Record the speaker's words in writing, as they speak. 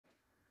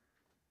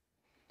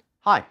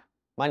Hi,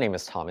 my name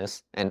is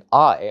Thomas, and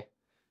I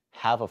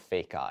have a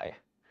fake eye.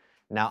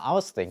 Now, I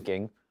was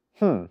thinking,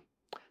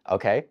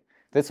 okay,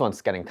 this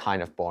one's getting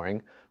kind of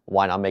boring.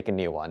 Why not make a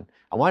new one?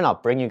 And why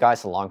not bring you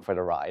guys along for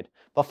the ride?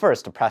 But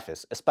first, to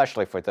preface,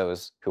 especially for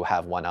those who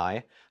have one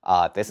eye,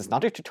 this is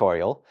not a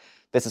tutorial.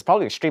 This is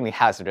probably extremely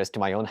hazardous to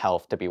my own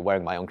health to be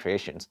wearing my own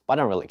creations, but I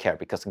don't really care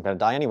because I'm gonna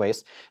die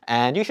anyways,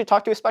 and you should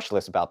talk to a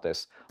specialist about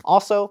this.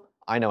 Also,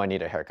 I know I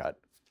need a haircut.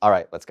 All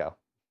right, let's go.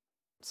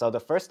 So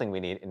the first thing we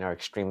need in our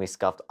extremely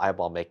scuffed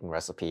eyeball making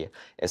recipe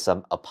is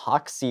some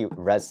epoxy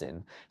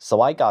resin. So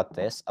I got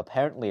this.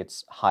 Apparently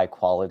it's high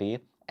quality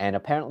and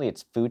apparently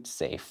it's food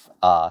safe.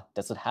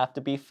 Does it have to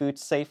be food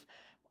safe?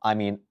 I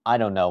mean, I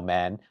don't know,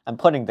 man. I'm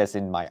putting this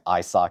in my eye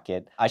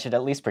socket. I should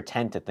at least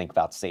pretend to think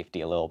about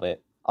safety a little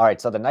bit. All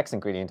right, so the next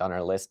ingredient on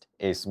our list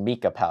is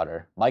mica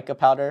powder. Mica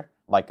powder,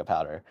 mica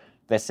powder.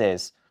 This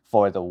is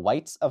for the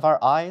whites of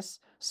our eyes.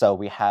 So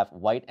we have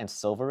white and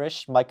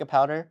silverish mica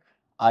powder.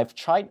 I've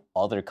tried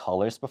other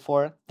colors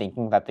before,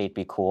 thinking that they'd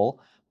be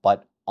cool,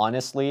 but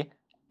honestly,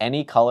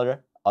 any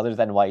color other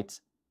than white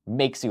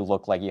makes you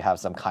look like you have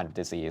some kind of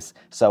disease,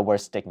 so we're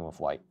sticking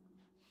with white.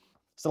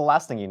 So the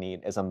last thing you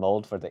need is a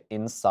mold for the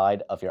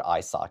inside of your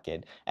eye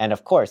socket, and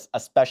of course, a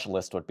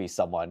specialist would be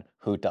someone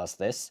who does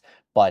this,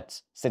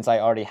 but since I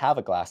already have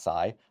a glass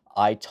eye,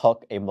 I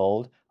took a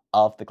mold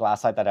of the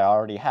glass eye that I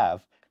already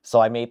have,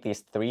 so I made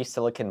these 3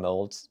 silicone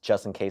molds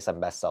just in case I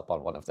mess up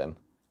on one of them.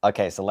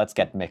 Okay, so let's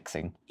get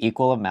mixing.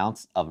 Equal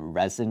amounts of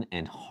resin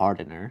and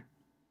hardener.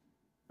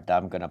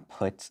 I'm gonna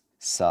put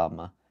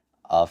some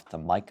of the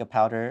mica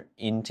powder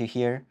into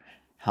here.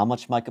 How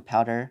much mica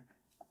powder?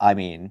 I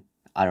mean,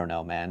 I don't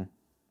know, man.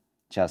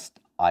 Just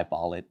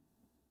eyeball it.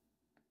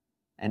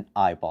 An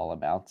eyeball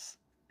amounts.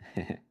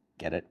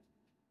 Get it?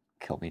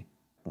 Kill me.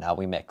 Now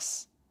we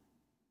mix.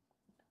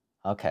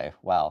 Okay,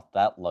 wow,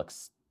 that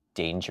looks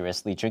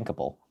dangerously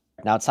drinkable.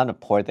 Now it's time to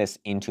pour this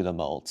into the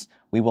molds.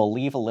 We will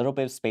leave a little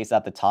bit of space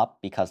at the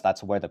top because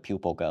that's where the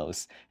pupil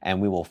goes,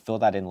 and we will fill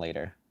that in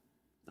later.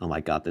 Oh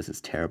my god, this is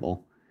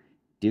terrible.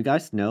 Do you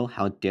guys know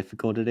how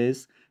difficult it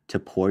is to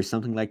pour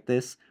something like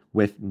this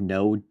with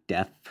no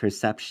depth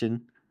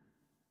perception?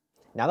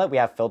 Now that we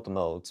have filled the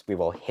molds, we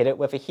will hit it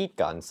with a heat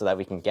gun so that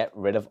we can get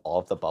rid of all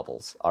of the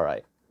bubbles.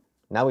 Alright,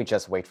 now we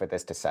just wait for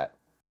this to set.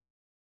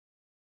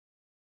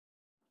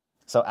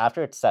 So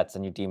after it sets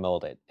and you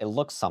demold it, it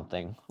looks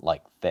something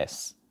like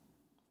this.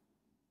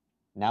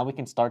 Now we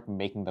can start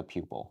making the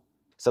pupil.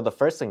 So the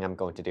first thing I'm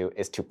going to do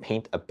is to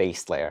paint a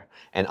base layer,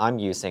 and I'm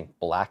using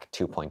Black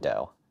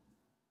 2.0.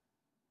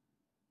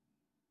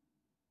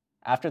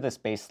 After this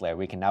base layer,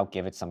 we can now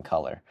give it some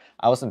color.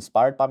 I was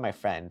inspired by my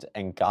friend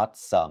and got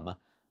some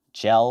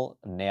gel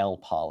nail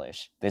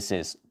polish. This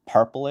is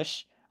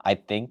purplish. I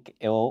think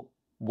it will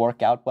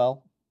work out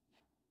well.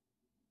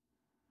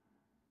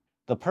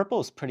 The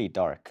purple is pretty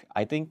dark.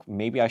 I think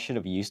maybe I should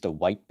have used a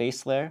white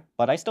base layer,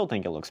 but I still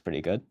think it looks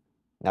pretty good.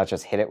 Now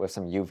just hit it with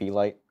some UV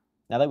light.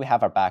 Now that we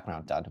have our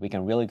background done, we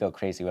can really go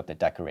crazy with the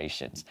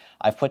decorations.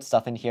 I've put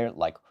stuff in here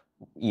like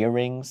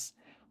earrings,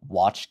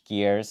 watch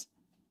gears,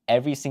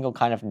 every single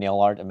kind of nail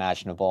art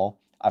imaginable.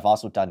 I've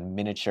also done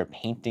miniature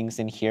paintings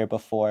in here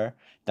before,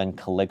 done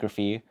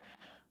calligraphy.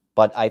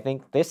 But I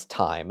think this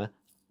time,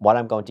 what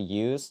I'm going to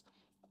use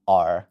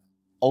are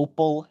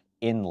opal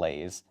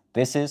inlays.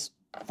 This is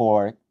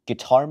for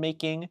guitar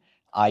making.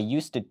 I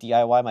used to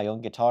DIY my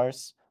own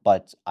guitars,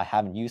 but I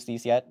haven't used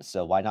these yet,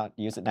 so why not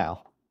use it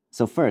now?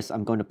 So first,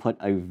 I'm going to put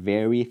a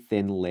very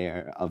thin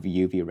layer of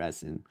UV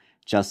resin,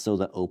 just so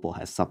the opal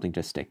has something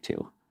to stick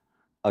to.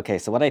 Okay,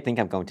 so what I think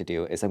I'm going to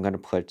do is I'm going to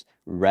put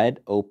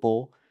red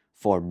opal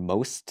for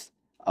most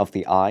of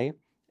the eye,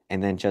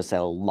 and then just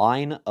a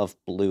line of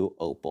blue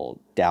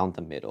opal down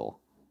the middle.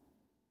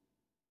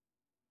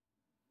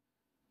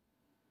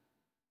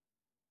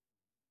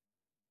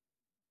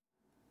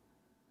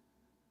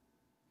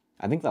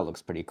 I think that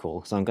looks pretty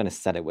cool, so I'm going to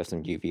set it with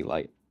some UV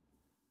light.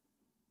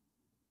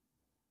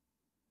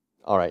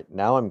 Alright,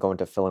 now I'm going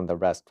to fill in the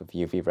rest with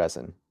UV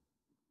resin.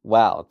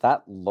 Wow,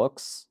 that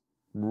looks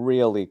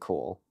really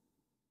cool.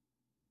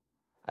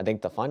 I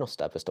think the final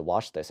step is to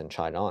wash this and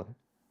try it on.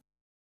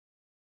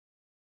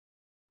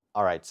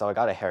 Alright, so I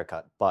got a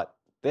haircut, but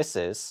this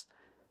is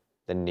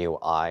the new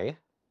eye.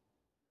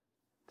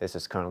 This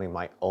is currently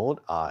my old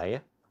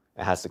eye.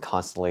 It has the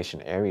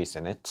constellation Aries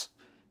in it.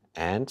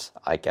 And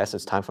I guess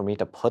it's time for me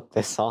to put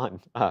this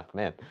on. Ah,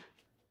 man.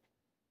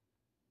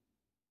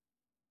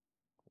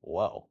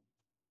 Whoa.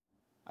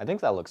 I think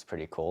that looks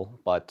pretty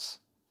cool, but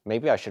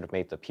maybe I should have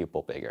made the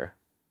pupil bigger.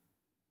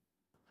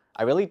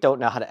 I really don't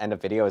know how to end a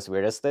video as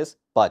weird as this,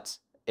 but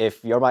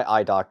if you're my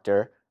eye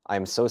doctor,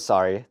 I'm so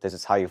sorry. This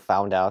is how you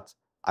found out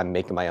I'm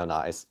making my own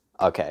eyes.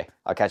 Okay,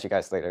 I'll catch you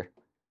guys later.